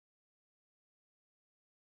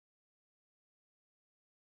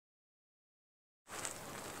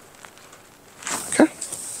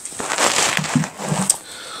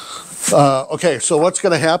Okay, so what's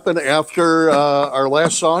going to happen after our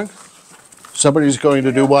last song? Somebody's going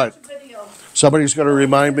to do what? Somebody's going to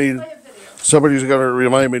remind me. Somebody's going to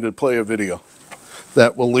remind me to play a video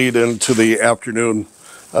that will lead into the afternoon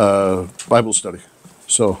Bible study.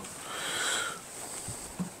 So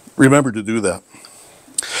remember to do that.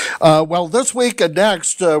 Well, this week and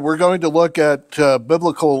next, we're going to look at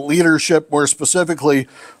biblical leadership, more specifically,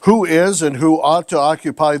 who is and who ought to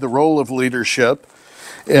occupy the role of leadership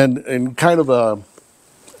in kind of a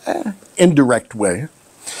indirect way.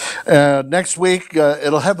 Next week,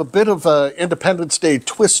 it'll have a bit of an Independence Day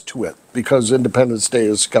twist to it, because Independence Day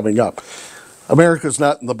is coming up. America's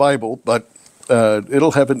not in the Bible, but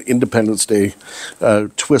it'll have an Independence Day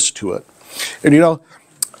twist to it. And you know,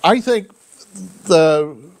 I think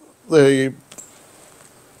the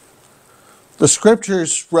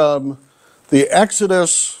scriptures from the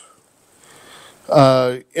Exodus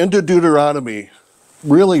into Deuteronomy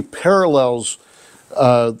really parallels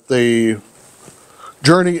the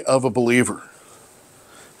journey of a believer,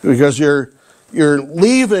 because you're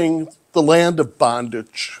leaving the land of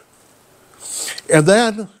bondage, and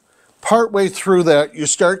then partway through that you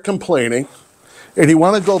start complaining and you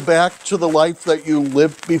want to go back to the life that you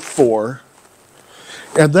lived before,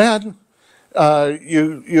 and then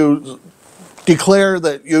you declare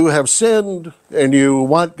that you have sinned and you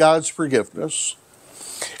want God's forgiveness,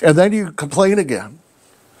 and then you complain again,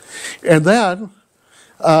 and then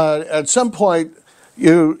at some point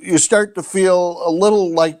you start to feel a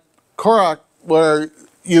little like Korah, where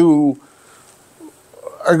you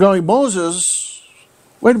are going, Moses,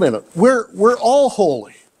 wait a minute, we're all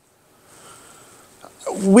holy.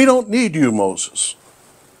 We don't need you, Moses.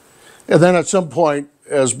 And then at some point,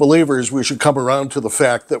 as believers, we should come around to the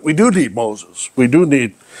fact that we do need Moses. We do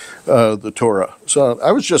need the Torah. So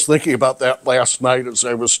I was just thinking about that last night as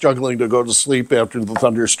I was struggling to go to sleep after the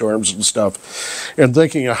thunderstorms and stuff, and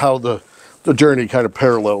thinking of how the journey kind of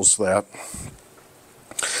parallels that.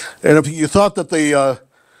 And if you thought that the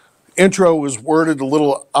intro was worded a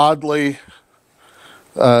little oddly,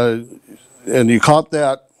 and you caught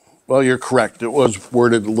that, well, you're correct. It was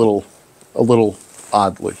worded a little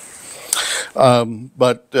oddly.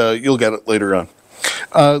 But you'll get it later on.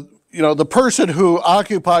 You know, the person who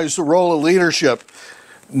occupies the role of leadership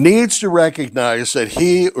needs to recognize that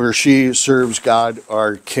he or she serves God,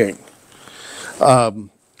 our King. And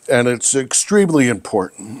it's extremely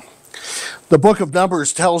important. The book of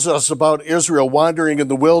Numbers tells us about Israel wandering in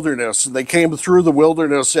the wilderness, and they came through the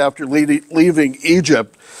wilderness after leaving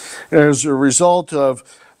Egypt. And as a result of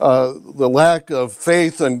the lack of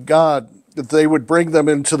faith in God, that they would bring them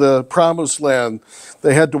into the promised land,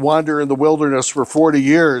 they had to wander in the wilderness for 40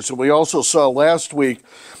 years. And we also saw last week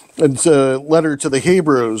in the letter to the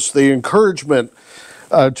Hebrews, the encouragement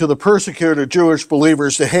to the persecuted Jewish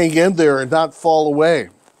believers to hang in there and not fall away.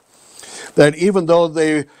 That even though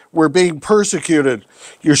they were being persecuted,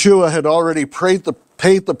 Yeshua had already paid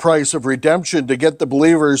the price of redemption to get the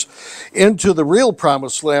believers into the real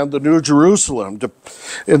promised land, the New Jerusalem,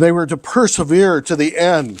 and they were to persevere to the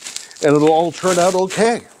end, and it'll all turn out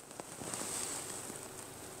okay.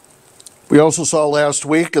 We also saw last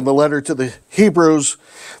week in the letter to the Hebrews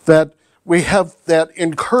that we have that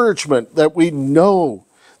encouragement that we know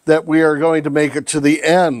that we are going to make it to the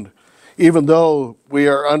end, even though we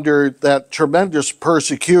are under that tremendous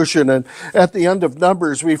persecution. And at the end of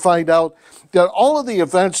Numbers, we find out that all of the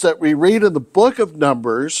events that we read in the book of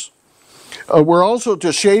Numbers were also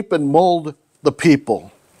to shape and mold the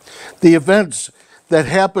people. The events that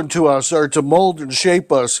happen to us are to mold and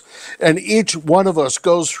shape us, and each one of us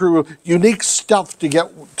goes through unique stuff to get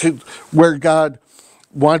to where God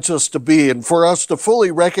wants us to be, and for us to fully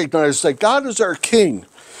recognize that God is our King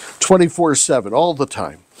 24/7, all the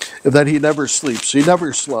time, and that he never sleeps, he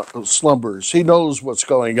never slumbers, he knows what's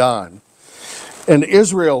going on. And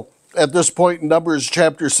Israel, at this point in Numbers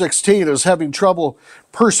chapter 16, is having trouble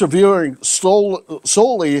persevering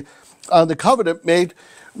solely on the covenant made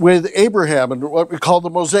with Abraham and what we call the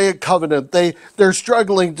Mosaic covenant. They're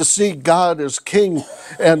struggling to see God as king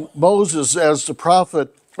and Moses as the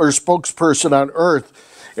prophet or spokesperson on earth.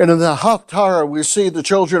 And in the Haftarah, we see the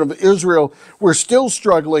children of Israel were still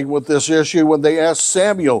struggling with this issue when they asked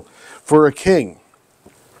Samuel for a king.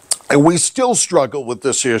 And we still struggle with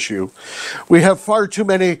this issue. We have far too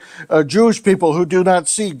many Jewish people who do not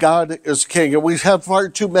see God as king. And we have far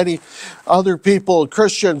too many other people,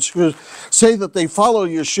 Christians, who say that they follow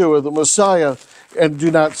Yeshua, the Messiah, and do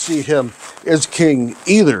not see him as king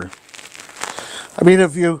either. I mean,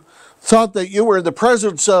 if you thought that you were in the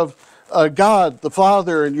presence of God, the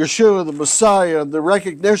Father, and Yeshua, the Messiah, and the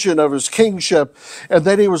recognition of his kingship, and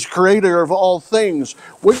that he was creator of all things,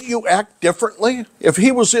 wouldn't you act differently? If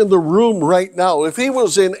he was in the room right now, if he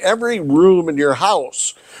was in every room in your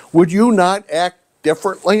house, would you not act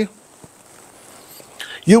differently?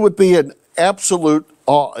 You would be in absolute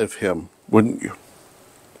awe of him, wouldn't you?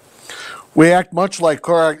 We act much like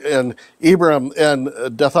Korah and Abiram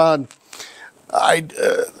and Dathan.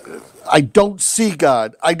 I don't see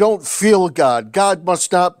God. I don't feel God. God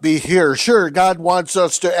must not be here. Sure, God wants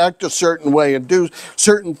us to act a certain way and do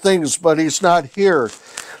certain things, but he's not here.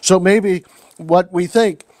 So maybe what we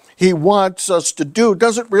think he wants us to do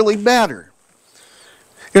doesn't really matter.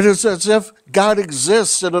 It is as if God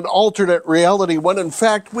exists in an alternate reality when in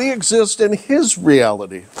fact we exist in his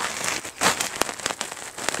reality.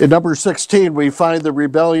 In number 16, we find the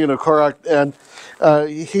rebellion of Korah, and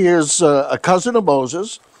he is a cousin of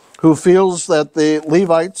Moses who feels that the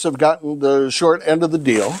Levites have gotten the short end of the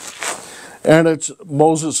deal, and it's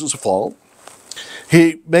Moses' fault.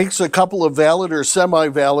 He makes a couple of valid or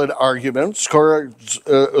semi-valid arguments. Korah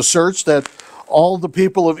asserts that all the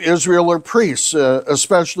people of Israel are priests,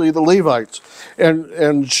 especially the Levites,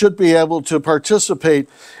 and should be able to participate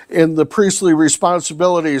in the priestly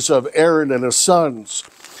responsibilities of Aaron and his sons.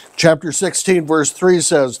 Chapter 16, verse 3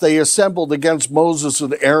 says, they assembled against Moses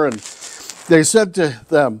and Aaron. They said to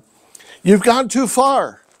them, you've gone too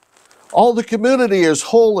far. All the community is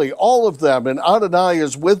holy, all of them, and Adonai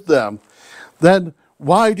is with them. Then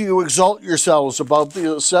why do you exalt yourselves above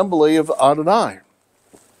the assembly of Adonai?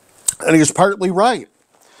 And he's partly right.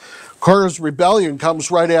 Korah's rebellion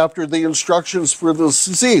comes right after the instructions for the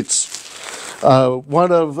tzitzits.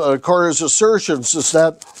 One of Korah's assertions is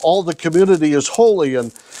that all the community is holy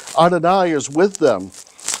and Adonai is with them.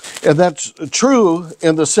 And that's true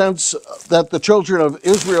in the sense that the children of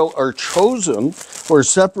Israel are chosen or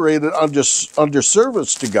separated under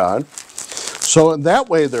service to God. So in that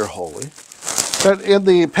way they're holy. But in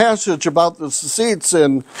the passage about the tzitzits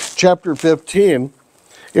in chapter 15,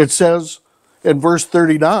 it says in verse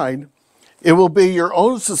 39, it will be your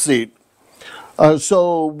own tzitzit.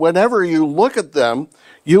 So whenever you look at them,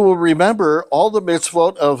 you will remember all the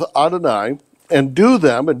mitzvot of Adonai and do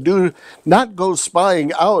them, and do not go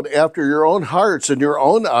spying out after your own hearts and your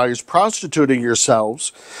own eyes, prostituting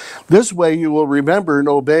yourselves. This way you will remember and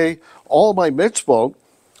obey all my mitzvot,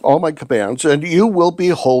 all my commands, and you will be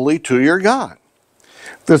holy to your God.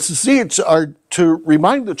 The tzitzits are to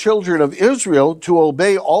remind the children of Israel to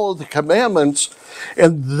obey all of the commandments,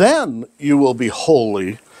 and then you will be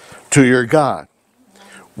holy to your God.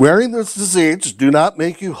 Wearing the tzitzits do not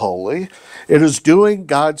make you holy. It is doing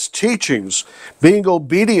God's teachings, being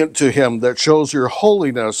obedient to him that shows your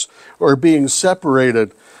holiness, or being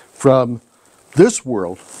separated from this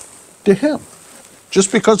world to him.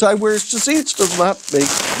 Just because I wear tzitzits does not make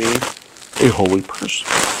me a holy person.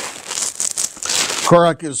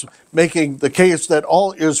 Korah is making the case that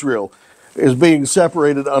all Israel is being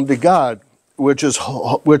separated unto God,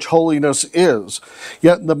 which holiness is.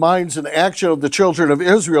 Yet in the minds and action of the children of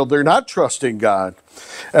Israel, they're not trusting God.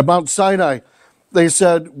 At Mount Sinai, they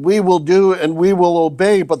said, we will do and we will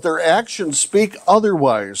obey, but their actions speak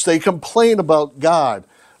otherwise. They complain about God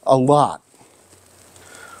a lot.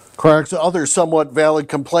 Korah's other somewhat valid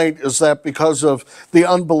complaint is that because of the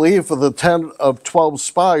unbelief of the 10 of 12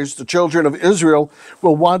 spies, the children of Israel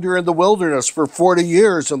will wander in the wilderness for 40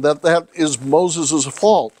 years, and that is Moses'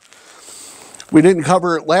 fault. We didn't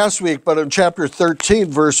cover it last week, but in chapter 13,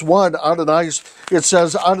 verse 1, it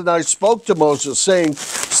says, Adonai spoke to Moses, saying,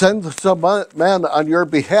 send some men on your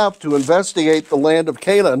behalf to investigate the land of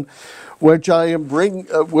Canaan, which I am giving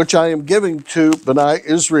to Bnei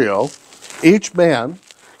Israel. Each man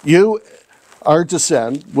you are to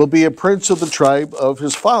send will be a prince of the tribe of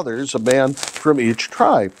his fathers, a man from each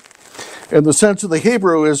tribe. And the sense of the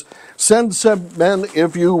Hebrew is, send some men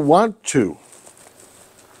if you want to.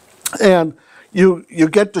 And you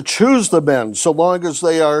get to choose the men so long as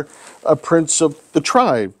they are a prince of the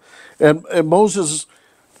tribe. And Moses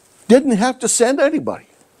didn't have to send anybody.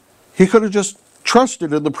 He could have just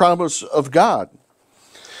trusted in the promise of God.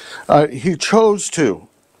 He chose to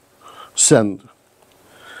send.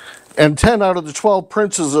 And 10 out of the 12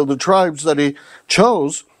 princes of the tribes that he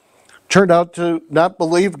chose turned out to not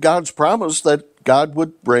believe God's promise that God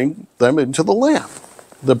would bring them into the land.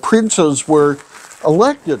 The princes were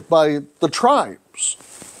elected by the tribes.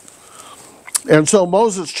 And so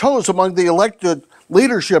Moses chose among the elected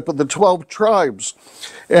leadership of the 12 tribes.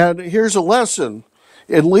 And here's a lesson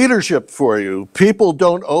in leadership for you. People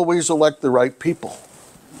don't always elect the right people.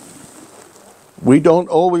 We don't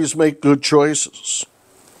always make good choices.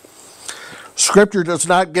 Scripture does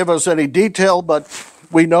not give us any detail, but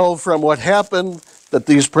we know from what happened that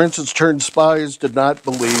these princes turned spies did not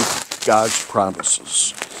believe God's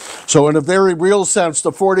promises. So in a very real sense,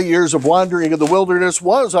 the 40 years of wandering in the wilderness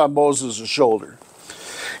was on Moses' shoulder.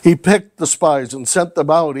 He picked the spies and sent them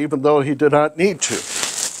out even though he did not need to.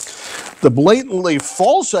 The blatantly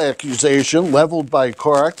false accusation leveled by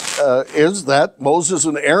Korah is that Moses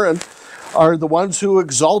and Aaron are the ones who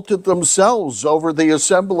exalted themselves over the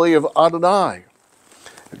assembly of Adonai.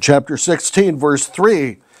 In chapter 16, verse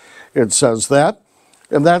 3, it says that,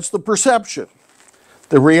 and that's the perception.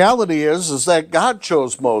 The reality is that God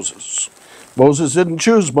chose Moses. Moses didn't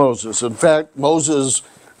choose Moses. In fact, Moses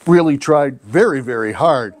really tried very, very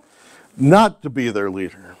hard not to be their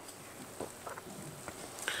leader.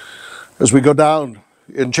 As we go down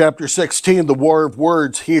in chapter 16, the war of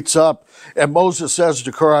words heats up, and Moses says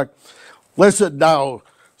to Korah, "Listen now,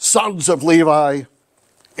 sons of Levi,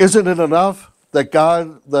 isn't it enough that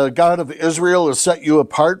God, the God of Israel, has set you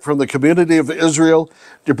apart from the community of Israel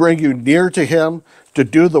to bring you near to him, to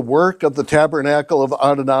do the work of the tabernacle of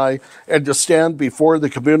Adonai, and to stand before the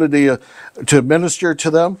community to minister to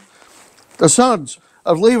them?" The sons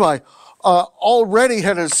of Levi already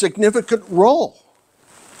had a significant role.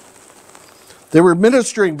 They were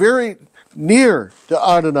ministering very near to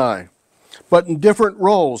Adonai, but in different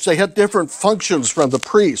roles. They had different functions from the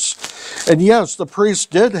priests. And yes, the priests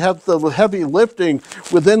did have the heavy lifting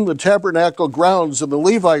within the tabernacle grounds, and the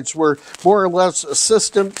Levites were more or less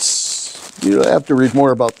assistants. You have to read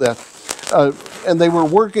more about that. And they were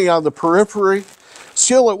working on the periphery.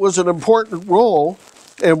 Still, it was an important role,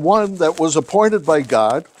 and one that was appointed by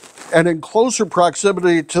God, and in closer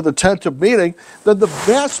proximity to the tent of meeting than the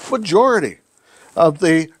vast majority of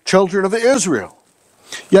the children of Israel.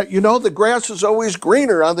 Yet, you know, the grass is always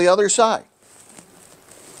greener on the other side.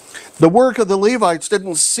 The work of the Levites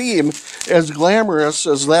didn't seem as glamorous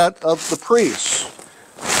as that of the priests.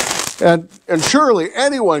 And surely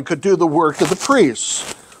anyone could do the work of the priests.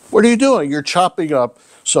 What are you doing? You're chopping up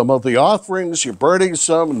some of the offerings, you're burning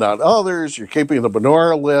some, not others, you're keeping the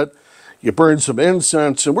menorah lit, you burn some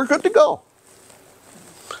incense, and we're good to go.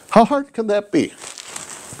 How hard can that be?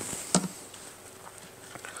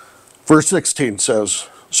 Verse 16 says,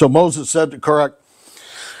 "So Moses said to Korah,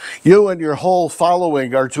 you and your whole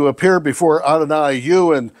following are to appear before Adonai,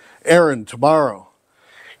 you and Aaron, tomorrow.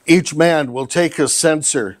 Each man will take his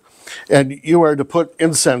censer, and you are to put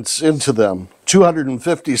incense into them,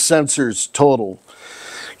 250 censers total.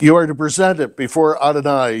 You are to present it before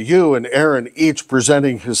Adonai, you and Aaron, each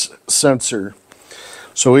presenting his censer."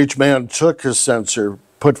 So each man took his censer,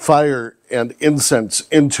 put fire and incense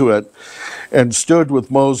into it, and stood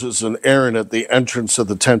with Moses and Aaron at the entrance of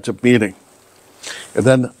the tent of meeting. And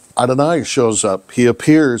then Adonai shows up. He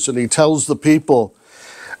appears and he tells the people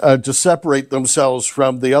to separate themselves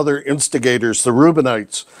from the other instigators, the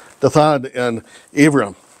Reubenites, Dathan and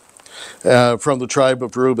Abiram, from the tribe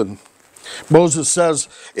of Reuben. Moses says,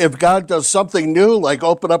 if God does something new, like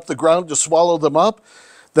open up the ground to swallow them up,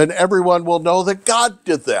 then everyone will know that God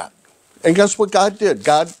did that. And guess what God did?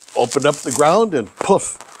 God opened up the ground and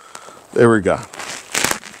poof, there we go.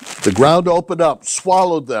 The ground opened up,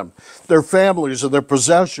 swallowed them, their families and their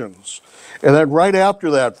possessions. And then right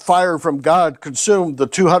after that, fire from God consumed the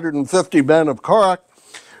 250 men of Korah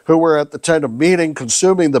who were at the tent of meeting,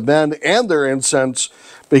 consuming the men and their incense,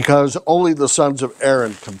 because only the sons of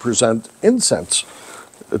Aaron can present incense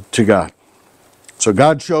to God. So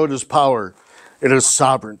God showed his power and his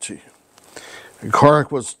sovereignty. And Korah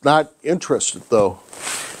was not interested, though,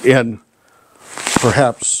 in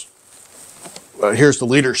perhaps, here's the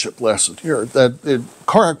leadership lesson here, that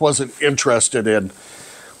Korah wasn't interested in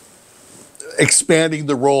expanding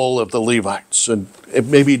the role of the Levites and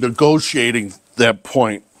maybe negotiating that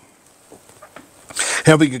point,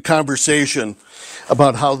 having a conversation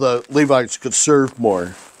about how the Levites could serve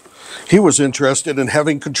more. He was interested in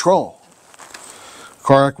having control.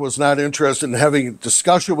 Korah was not interested in having a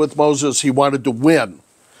discussion with Moses. He wanted to win.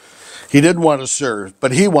 He didn't want to serve,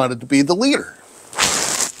 but he wanted to be the leader.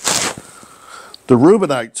 The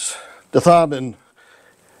Reubenites, Dathan and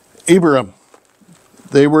Abiram,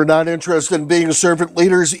 they were not interested in being servant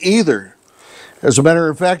leaders either. As a matter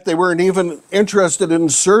of fact, they weren't even interested in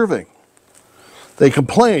serving. They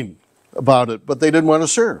complained about it, but they didn't want to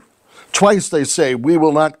serve. Twice they say, we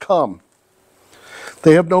will not come.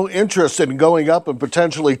 They have no interest in going up and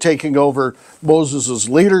potentially taking over Moses'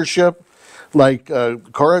 leadership like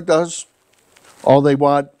Korah does. All they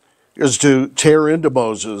want is to tear into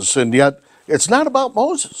Moses, and yet it's not about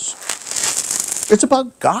Moses. It's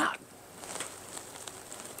about God.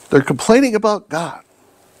 They're complaining about God.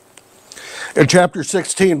 In chapter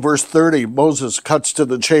 16, verse 30, Moses cuts to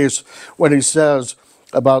the chase when he says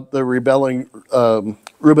about the rebelling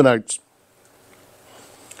Reubenites,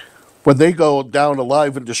 when they go down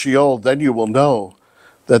alive into Sheol, then you will know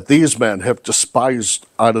that these men have despised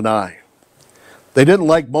Adonai. They didn't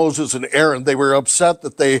like Moses and Aaron. They were upset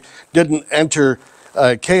that they didn't enter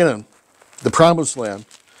Canaan, the promised land.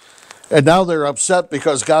 And now they're upset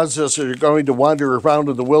because God says they're going to wander around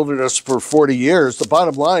in the wilderness for 40 years. The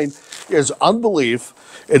bottom line is unbelief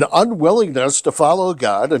and unwillingness to follow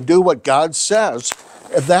God and do what God says,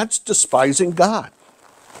 and that's despising God.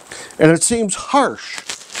 And it seems harsh.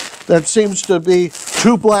 That seems to be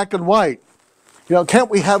too black and white. You know, can't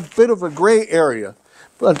we have a bit of a gray area?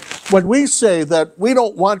 But when we say that we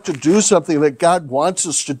don't want to do something that God wants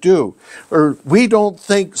us to do, or we don't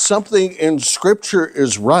think something in Scripture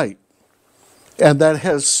is right, and that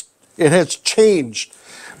it has changed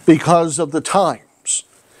because of the times,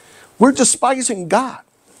 we're despising God.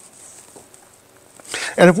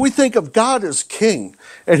 And if we think of God as king,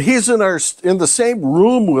 and he's in the same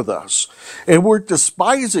room with us, and we're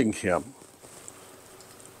despising him,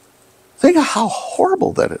 think of how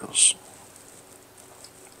horrible that is.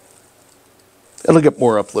 It'll get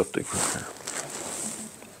more uplifting from here.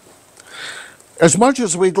 As much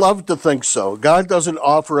as we'd love to think so, God doesn't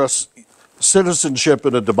offer us citizenship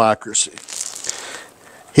in a democracy.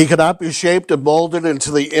 He cannot be shaped and molded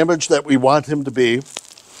into the image that we want him to be.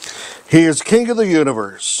 He is king of the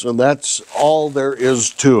universe, and that's all there is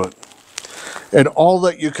to it, and all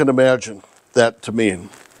that you can imagine that to mean.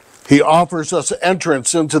 He offers us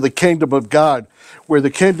entrance into the kingdom of God, where the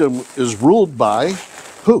kingdom is ruled by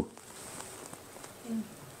who?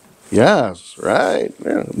 Yes, right.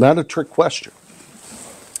 Yeah, not a trick question.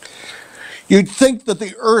 You'd think that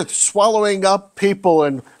the earth swallowing up people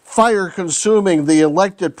and fire consuming the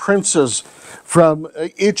elected princes from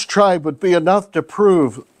each tribe would be enough to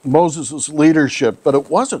prove Moses' leadership, but it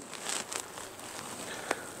wasn't.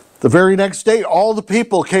 The very next day, all the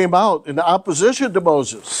people came out in opposition to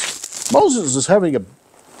Moses. Moses is having a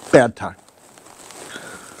bad time.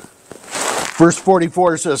 Verse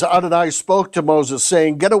 44 says, Adonai spoke to Moses,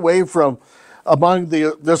 saying, get away from among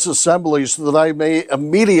this assembly so that I may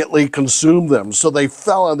immediately consume them. So they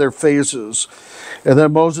fell on their faces. And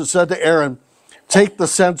then Moses said to Aaron, take the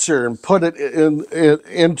censer and put it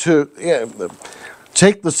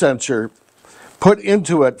take the censer, put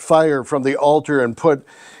into it fire from the altar and put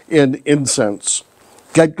in incense.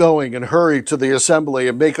 Get going and hurry to the assembly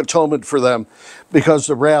and make atonement for them, because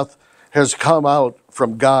the wrath has come out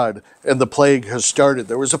from God and the plague has started.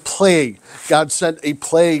 There was a plague. God sent a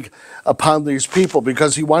plague upon these people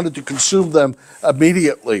because he wanted to consume them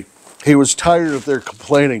immediately. He was tired of their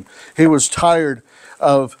complaining. He was tired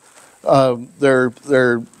of their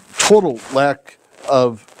total lack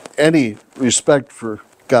of any respect for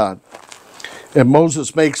God. And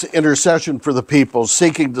Moses makes intercession for the people,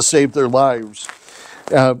 seeking to save their lives.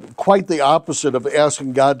 Quite the opposite of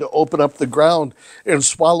asking God to open up the ground and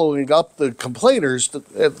swallowing up the complainers,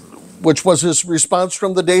 which was his response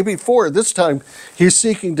from the day before. This time, he's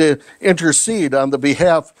seeking to intercede on the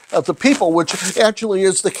behalf of the people, which actually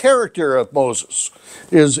is the character of Moses,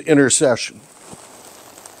 is intercession.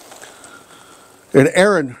 And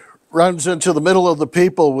Aaron runs into the middle of the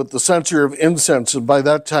people with the censer of incense, and by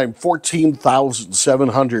that time,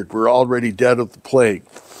 14,700 were already dead of the plague.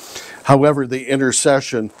 However, the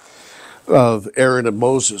intercession of Aaron and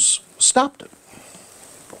Moses stopped it.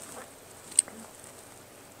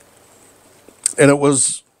 And it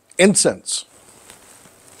was incense,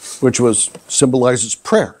 which symbolizes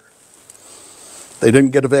prayer. They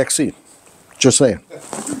didn't get a vaccine. Just saying.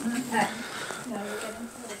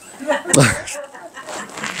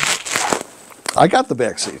 I got the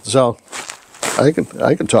vaccine, so I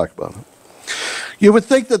can talk about it. You would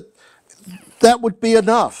think that would be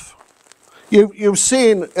enough. You've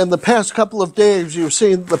seen in the past couple of days, you've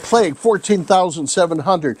seen the plague,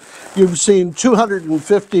 14,700. You've seen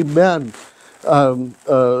 250 men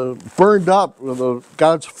burned up with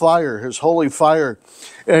God's fire, his holy fire.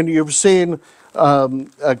 And you've seen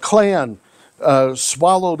a clan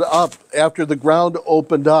swallowed up after the ground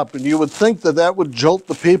opened up. And you would think that would jolt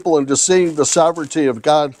the people into seeing the sovereignty of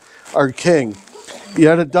God, our King.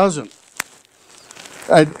 Yet it doesn't.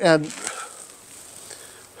 And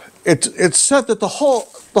it's said that the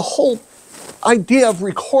whole idea of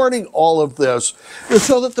recording all of this is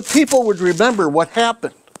so that the people would remember what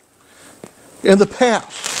happened in the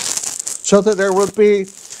past, so that there would be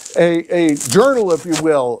a journal, if you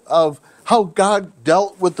will, of how God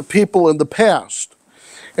dealt with the people in the past.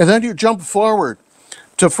 And then you jump forward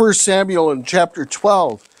to 1 Samuel in chapter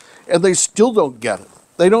 12, and they still don't get it.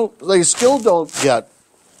 They still don't get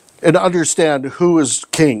and understand who is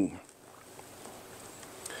king.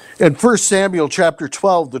 In 1 Samuel chapter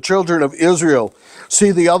 12, the children of Israel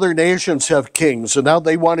see the other nations have kings, and now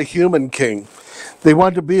they want a human king. They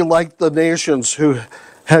want to be like the nations who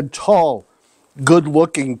had tall,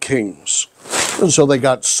 good-looking kings. And so they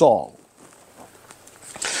got Saul.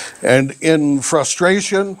 And in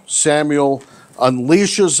frustration, Samuel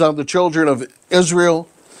unleashes on the children of Israel.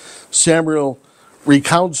 Samuel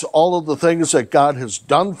recounts all of the things that God has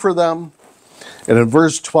done for them. And in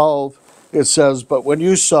verse 12, it says, "But when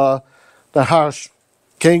you saw Nahash,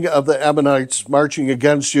 king of the Ammonites, marching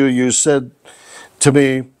against you, you said to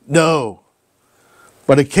me, 'No,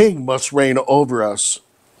 but a king must reign over us,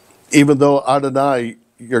 even though Adonai,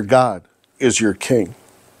 your God, is your king.'"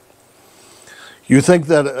 You think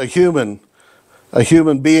that a human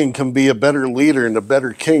being can be a better leader and a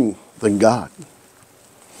better king than God.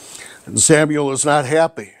 And Samuel is not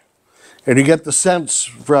happy. And you get the sense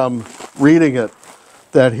from reading it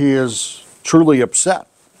that he is truly upset.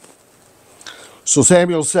 So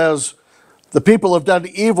Samuel says, "The people have done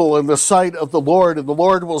evil in the sight of the Lord, and the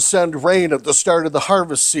Lord will send rain at the start of the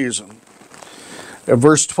harvest season." And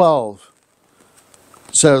verse 12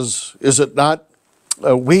 says, "Is it not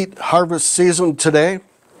a wheat harvest season today?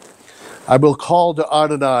 I will call to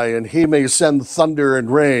Adonai, and he may send thunder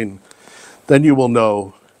and rain. Then you will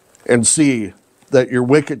know and see that your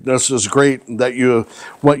wickedness is great, and that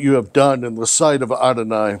what you have done in the sight of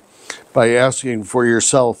Adonai by asking for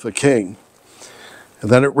yourself a king." And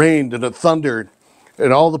then it rained and it thundered,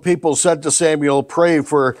 and all the people said to Samuel, "Pray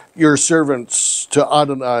for your servants to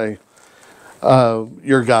Adonai,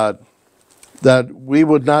 your God, that we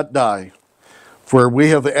would not die, for we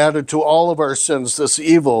have added to all of our sins this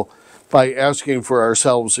evil by asking for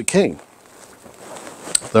ourselves a king."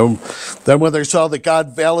 Then when they saw that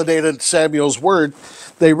God validated Samuel's word,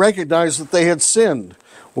 they recognized that they had sinned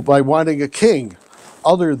by wanting a king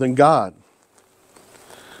other than God.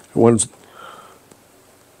 And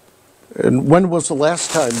when was the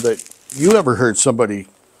last time that you ever heard somebody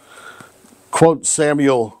quote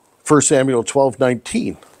 1 Samuel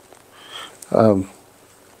 12:19?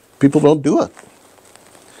 People don't do it.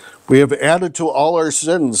 We have added to all our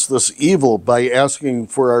sins this evil by asking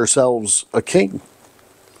for ourselves a king.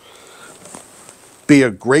 Be a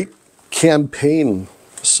great campaign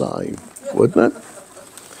sign, wouldn't it?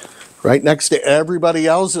 Right next to everybody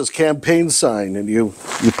else's campaign sign, and you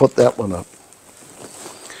put that one up.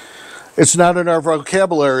 It's not in our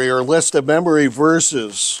vocabulary or list of memory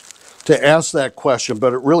verses to ask that question,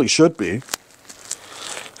 but it really should be.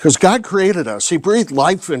 Because God created us. He breathed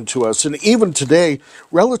life into us. And even today,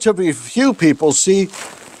 relatively few people see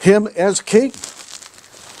him as king.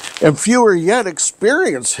 And fewer yet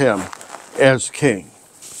experience him as king.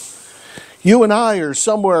 You and I are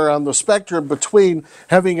somewhere on the spectrum between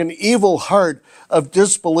having an evil heart of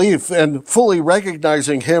disbelief and fully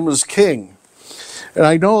recognizing him as king. And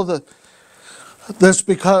I know this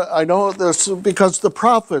because the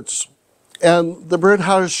prophets and the Brit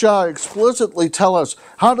Hadashah explicitly tell us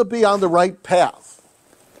how to be on the right path.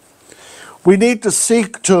 We need to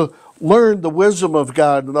seek to learn the wisdom of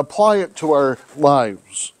God and apply it to our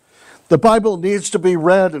lives. The Bible needs to be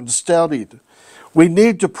read and studied. We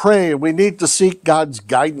need to pray and we need to seek God's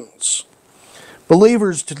guidance.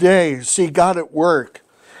 Believers today see God at work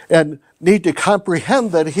and need to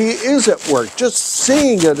comprehend that he is at work. Just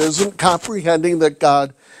seeing it isn't comprehending that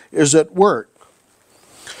God is at work.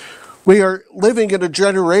 We are living in a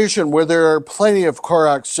generation where there are plenty of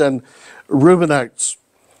Korahs and Reubenites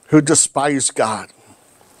who despise God.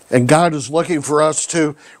 And God is looking for us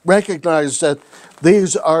to recognize that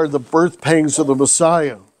these are the birth pangs of the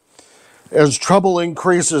Messiah. As trouble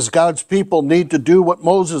increases, God's people need to do what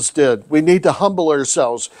Moses did. We need to humble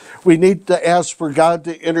ourselves. We need to ask for God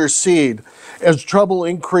to intercede. As trouble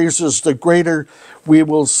increases, the greater we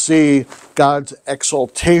will see God's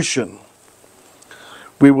exaltation.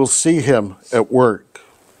 We will see him at work.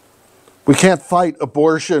 We can't fight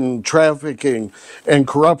abortion, trafficking, and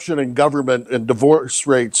corruption in government and divorce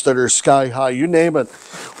rates that are sky high. You name it.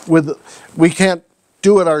 We can't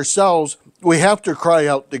do it ourselves. We have to cry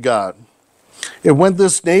out to God. And when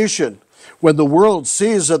this nation, when the world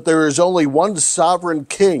sees that there is only one sovereign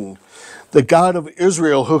king, the God of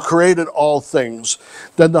Israel who created all things,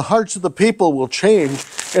 then the hearts of the people will change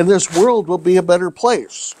and this world will be a better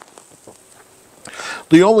place.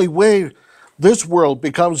 The only way this world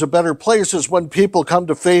becomes a better place is when people come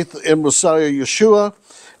to faith in Messiah Yeshua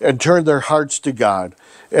and turn their hearts to God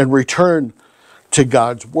and return to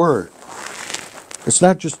God's word. It's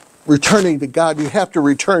not just returning to God, you have to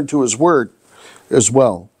return to his word as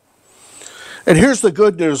well. And here's the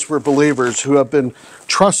good news for believers who have been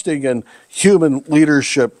trusting in human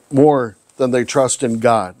leadership more than they trust in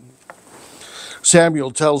God.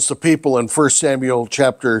 Samuel tells the people in 1 Samuel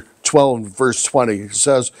chapter 12, verse 20, he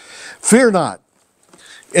says, "Fear not,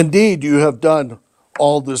 indeed you have done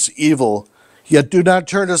all this evil, yet do not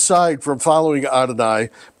turn aside from following Adonai,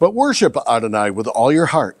 but worship Adonai with all your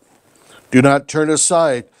heart. Do not turn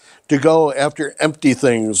aside to go after empty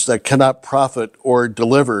things that cannot profit or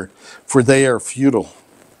deliver, for they are futile."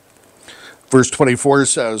 Verse 24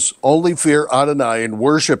 says, "Only fear Adonai and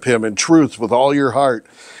worship him in truth with all your heart,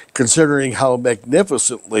 considering how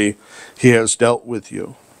magnificently he has dealt with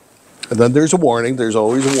you." And then there's a warning. There's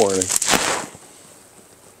always a warning.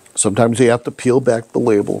 Sometimes you have to peel back the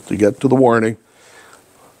label to get to the warning.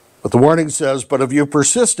 But the warning says, "But if you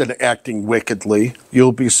persist in acting wickedly,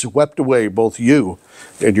 you'll be swept away, both you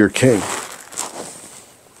and your king."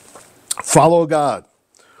 Follow God.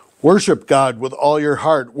 Worship God with all your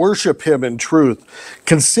heart. Worship him in truth.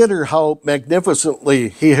 Consider how magnificently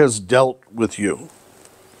he has dealt with you.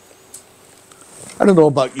 I don't know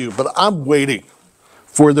about you, but I'm waiting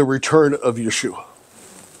for the return of Yeshua.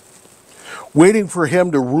 Waiting for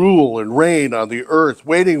him to rule and reign on the earth.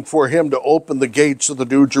 Waiting for him to open the gates of the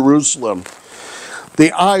New Jerusalem.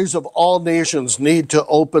 The eyes of all nations need to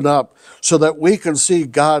open up so that we can see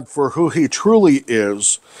God for who he truly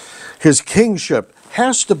is. His kingship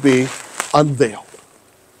has to be unveiled.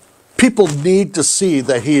 People need to see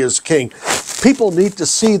that he is king. People need to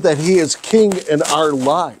see that he is king in our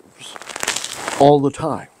lives all the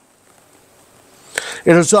time.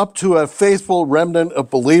 It is up to a faithful remnant of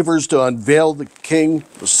believers to unveil the King,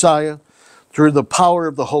 Messiah, through the power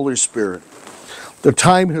of the Holy Spirit. The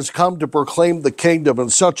time has come to proclaim the kingdom in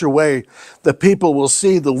such a way that people will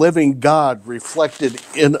see the living God reflected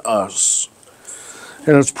in us.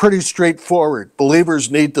 And it's pretty straightforward. Believers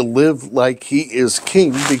need to live like he is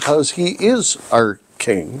king because he is our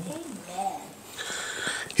king.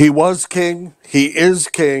 He was king, he is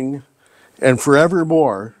king, and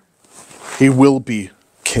forevermore he will be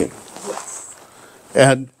king.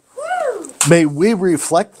 And may we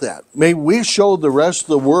reflect that. May we show the rest of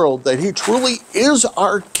the world that he truly is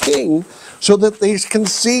our king so that they can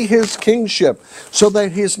see his kingship, so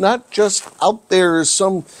that he's not just out there as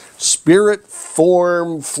some spirit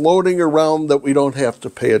form floating around that we don't have to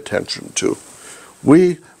pay attention to.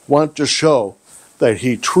 We want to show that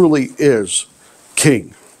he truly is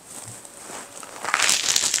king.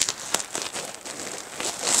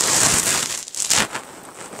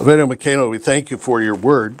 Aveda Makeno, we thank you for your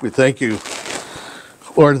word. We thank you,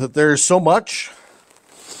 Lord, that there is so much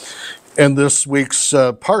in this week's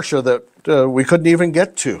Parsha that we couldn't even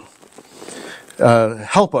get to.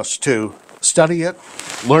 Help us to study it,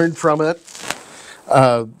 learn from it.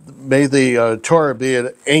 May the Torah be an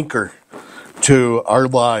anchor to our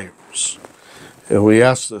lives. And we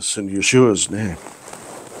ask this in Yeshua's name.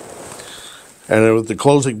 And with the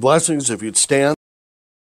closing blessings, if you'd stand.